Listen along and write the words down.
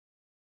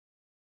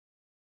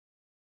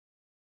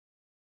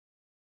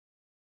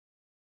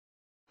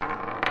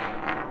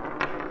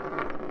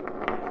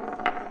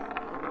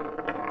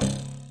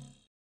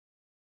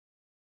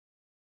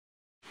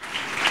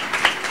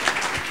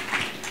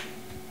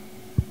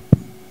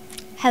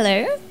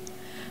Hello.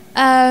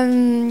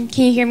 Can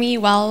you hear me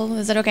well?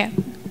 Is it okay?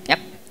 Yep.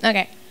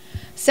 Okay.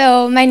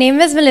 So my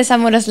name is Melissa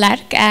Amorós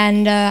Lark,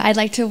 and I'd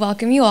like to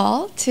welcome you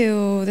all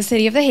to the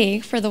city of The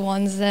Hague for the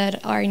ones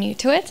that are new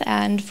to it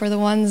and for the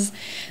ones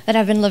that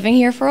have been living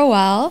here for a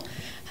while.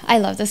 I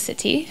love the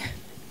city.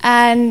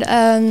 And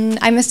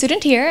I'm a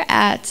student here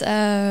at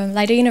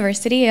Leiden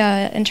University,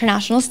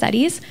 International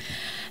Studies.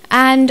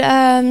 And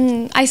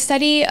I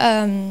study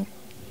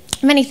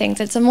many things.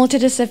 It's a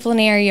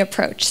multidisciplinary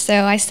approach.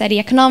 So I study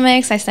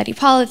economics, I study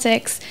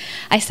politics,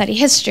 I study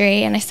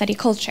history, and I study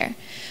culture.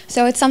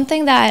 So it's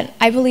something that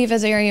I believe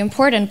is very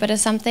important, but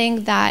it's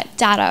something that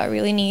data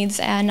really needs,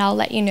 and I'll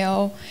let you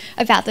know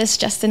about this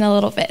just in a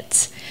little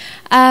bit.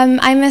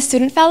 I'm a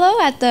student fellow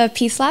at the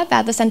Peace Lab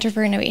at the Center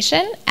for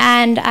Innovation,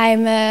 and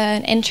I'm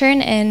an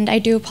intern and I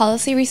do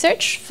policy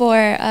research for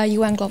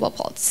UN Global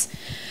Pulse.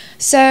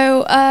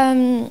 So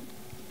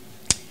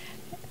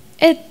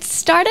it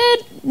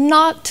started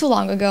not too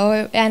long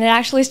ago, and it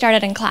actually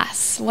started in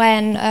class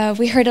when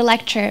we heard a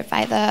lecture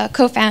by the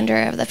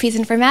co-founder of the Peace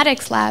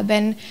Informatics Lab,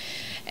 and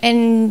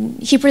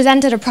he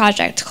presented a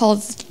project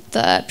called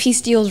the Peace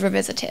Deals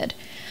Revisited.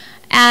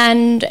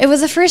 And it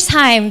was the first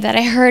time that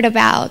I heard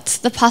about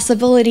the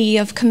possibility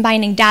of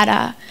combining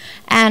data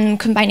and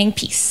combining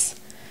peace.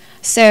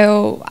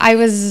 So I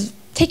was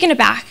taken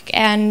aback,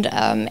 and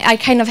I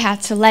kind of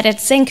had to let it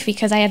sink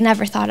because I had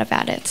never thought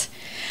about it.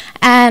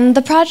 And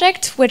the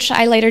project, which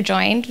I later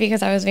joined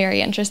because I was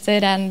very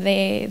interested, and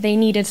they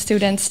needed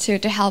students to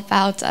help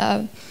out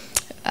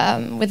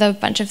with a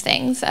bunch of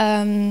things,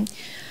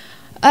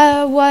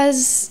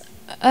 was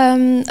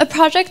a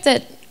project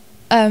that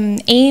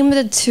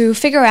aimed to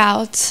figure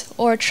out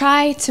or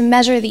try to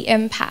measure the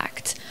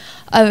impact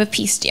of a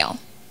peace deal.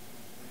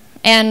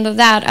 And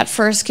that at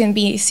first can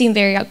seem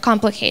very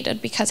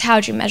complicated, because how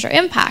do you measure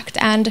impact?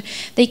 And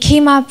we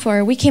came up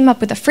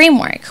with a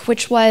framework,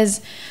 which was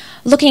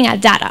looking at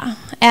data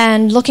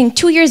and looking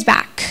 2 years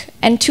back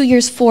and 2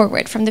 years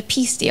forward from the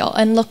peace deal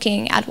and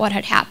looking at what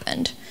had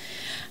happened.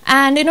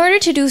 And in order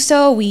to do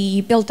so,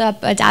 we built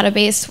up a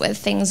database with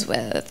things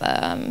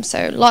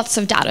so lots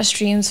of data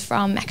streams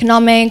from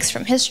economics,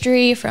 from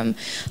history, from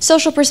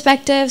social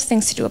perspectives,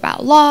 things to do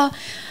about law,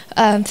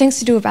 things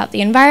to do about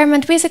the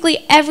environment,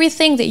 basically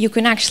everything that you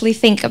can actually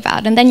think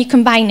about, and then you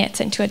combine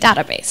it into a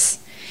database.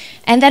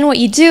 And then what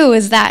you do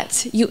is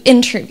that you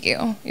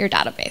interview your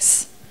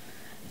database.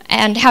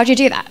 And how do you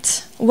do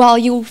that?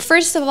 Well,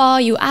 first of all,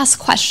 you ask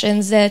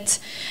questions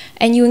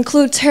and you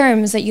include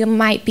terms that you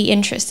might be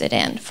interested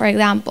in. For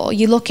example,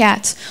 you look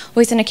at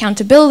waste and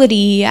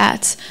accountability,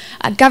 at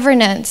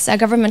governance,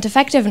 government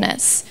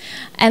effectiveness,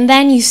 and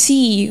then you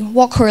see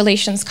what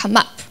correlations come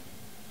up.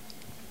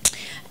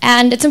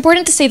 And it's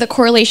important to say that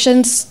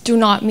correlations do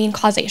not mean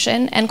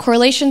causation, and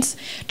correlations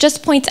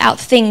just point out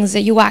things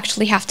that you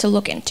actually have to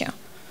look into.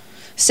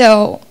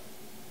 So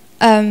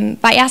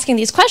by asking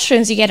these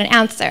questions, you get an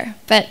answer.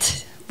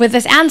 But with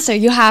this answer,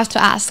 you have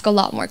to ask a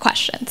lot more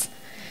questions.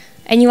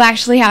 And you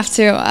actually have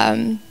to,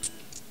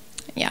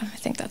 yeah, I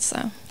think that's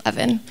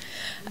Evan.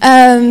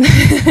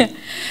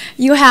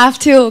 You have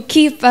to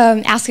keep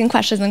asking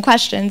questions and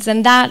questions.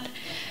 And that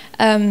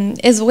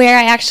is where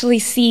I actually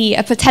see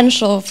a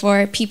potential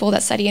for people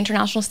that study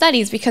international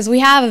studies, because we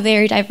have a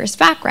very diverse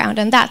background,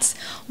 and that's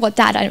what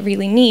data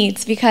really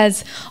needs,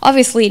 because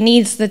obviously it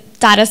needs the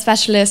data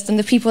specialists and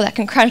the people that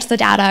can crunch the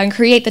data and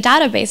create the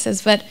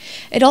databases, but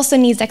it also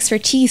needs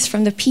expertise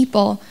from the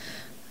people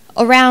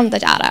around the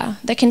data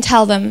that can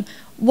tell them,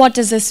 what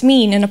does this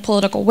mean in a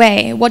political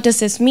way? What does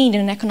this mean in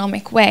an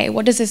economic way?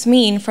 What does this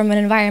mean from an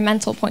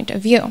environmental point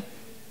of view?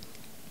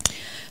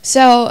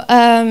 So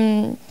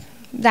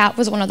that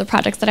was one of the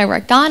projects that I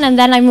worked on, and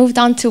then I moved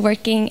on to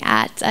working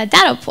at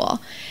Datapool.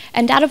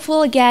 And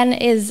Datapool, again,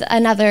 is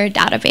another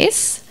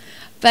database.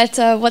 But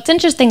what's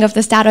interesting of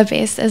this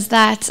database is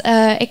that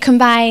it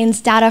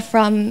combines data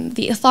from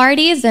the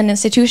authorities and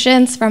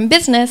institutions, from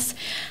business,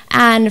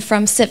 and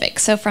from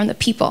civics, so from the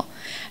people.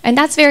 And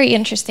that's very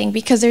interesting,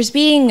 because there's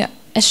being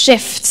a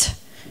shift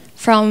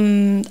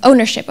from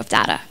ownership of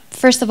data.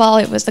 First of all,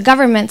 it was the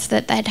governments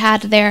that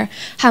had their,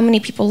 how many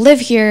people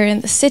live here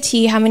in the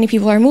city, how many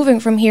people are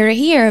moving from here to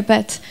here,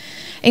 but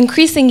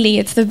increasingly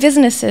it's the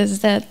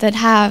businesses that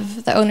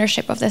have the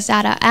ownership of this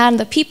data, and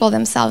the people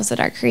themselves that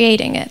are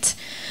creating it.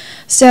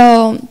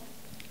 So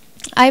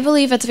I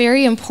believe it's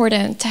very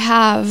important to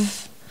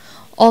have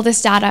all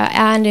this data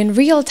and in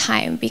real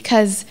time,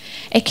 because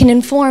it can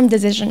inform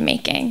decision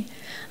making.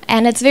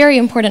 And it's very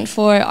important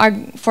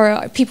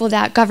for people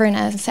that govern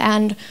us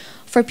and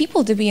for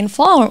people to be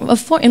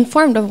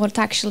informed of what's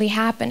actually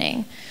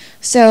happening.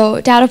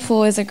 So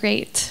Datapool is a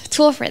great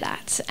tool for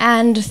that.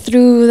 And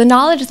through the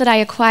knowledge that I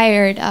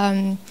acquired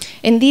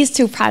in these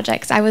two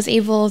projects, I was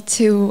able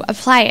to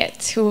apply it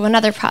to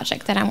another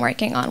project that I'm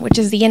working on, which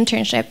is the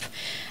internship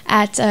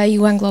at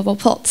UN Global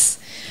Pulse.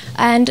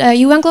 And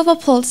UN Global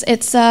Pulse,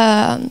 it's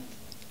an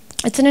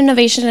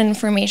innovation and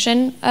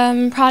information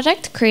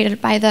project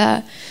created by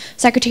the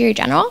Secretary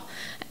General.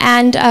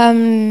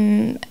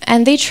 And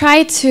they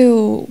try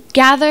to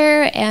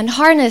gather and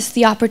harness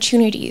the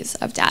opportunities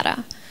of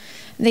data.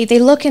 They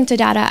look into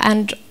data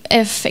and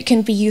if it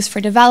can be used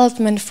for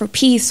development, for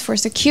peace, for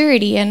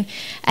security, and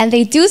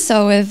they do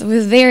so with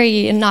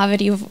very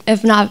innovative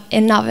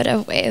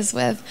ways,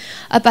 with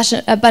a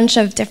bunch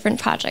of different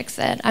projects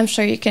that I'm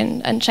sure you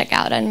can check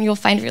out and you'll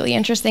find really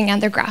interesting,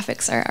 and their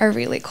graphics are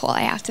really cool,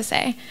 I have to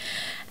say.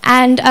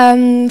 And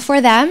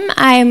for them,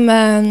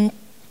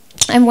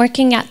 I'm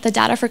working at the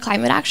Data for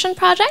Climate Action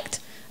project,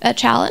 a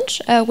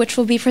challenge, which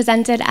will be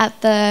presented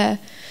at the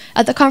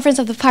Conference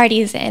of the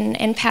Parties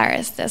in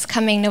Paris this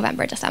coming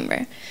November,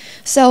 December.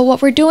 So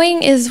what we're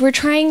doing is we're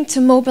trying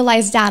to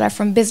mobilize data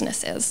from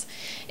businesses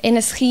in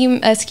a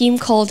scheme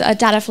called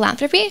data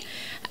philanthropy.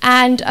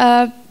 And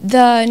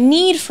the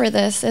need for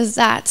this is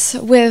that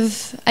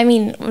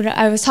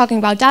I was talking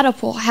about data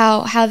pool,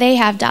 how they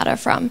have data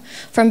from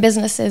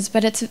businesses,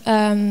 but it's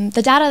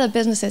the data that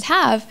businesses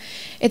have,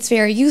 it's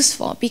very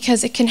useful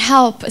because it can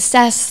help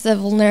assess the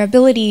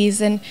vulnerabilities,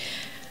 and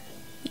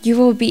you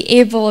will be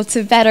able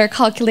to better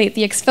calculate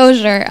the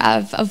exposure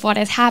of what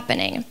is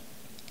happening.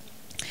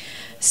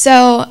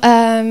 So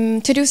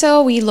to do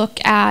so, we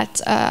look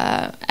at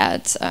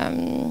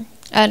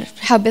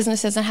how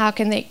businesses and how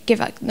can they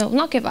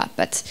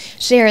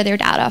share their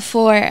data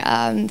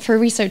for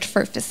research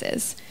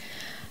purposes.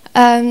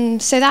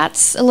 So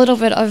that's a little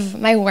bit of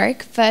my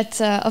work, but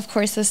of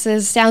course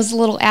this sounds a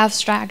little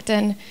abstract,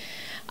 and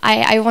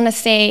I want to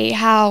say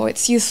how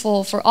it's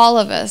useful for all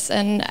of us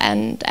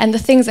and the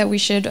things that we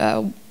should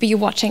be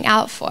watching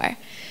out for.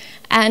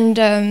 And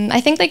I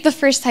think like the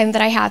first time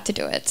that I had to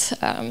do it,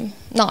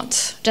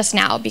 not just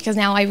now, because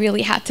now I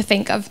really had to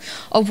think of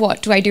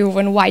what do I do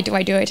and why do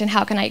I do it and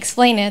how can I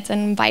explain it,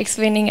 and by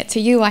explaining it to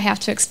you I have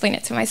to explain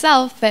it to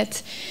myself.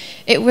 But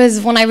it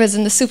was when I was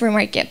in the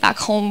supermarket back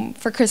home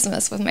for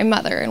Christmas with my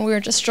mother, and we were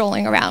just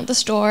strolling around the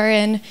store,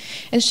 and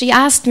she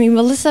asked me,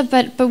 Melissa,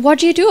 but what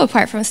do you do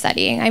apart from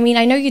studying? I mean,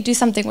 I know you do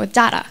something with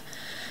data.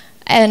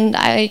 And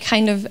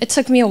it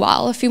took me a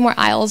while, a few more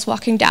aisles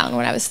walking down,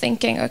 when I was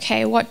thinking,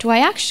 okay, what do I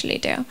actually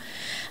do?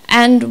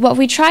 And what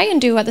we try and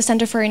do at the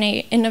Center for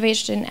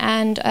Innovation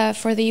and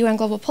for the UN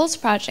Global Pulse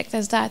Project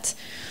is that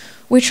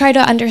we try to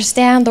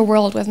understand the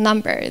world with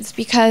numbers,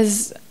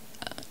 because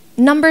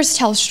numbers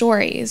tell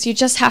stories. You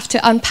just have to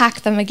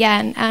unpack them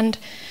again and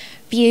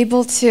be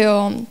able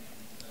to,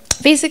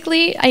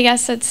 basically, I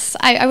guess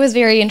I was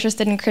very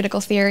interested in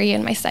critical theory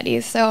in my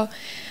studies. So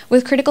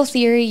with critical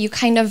theory, you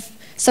kind of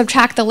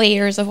subtract the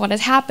layers of what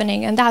is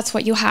happening, and that's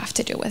what you have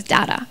to do with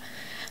data.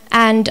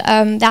 And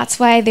that's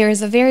why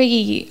there's a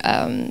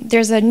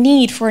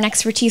need for an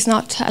expertise,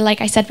 not, like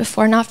I said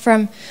before, not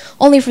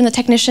only from the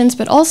technicians,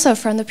 but also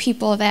from the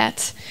people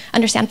that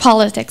understand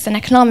politics and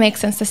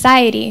economics and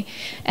society.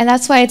 And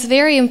that's why it's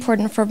very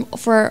important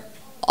for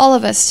all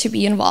of us to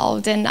be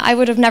involved. And I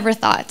would have never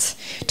thought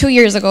 2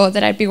 years ago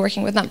that I'd be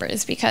working with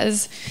numbers,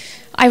 because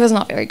I was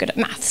not very good at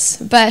maths.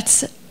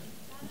 But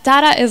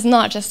data is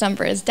not just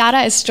numbers.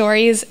 Data is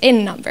stories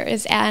in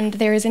numbers, and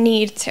there is a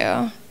need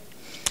to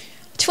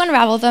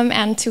unravel them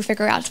and to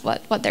figure out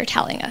what they're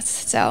telling us.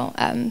 So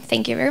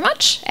thank you very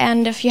much,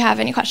 and if you have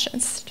any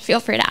questions, feel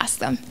free to ask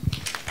them.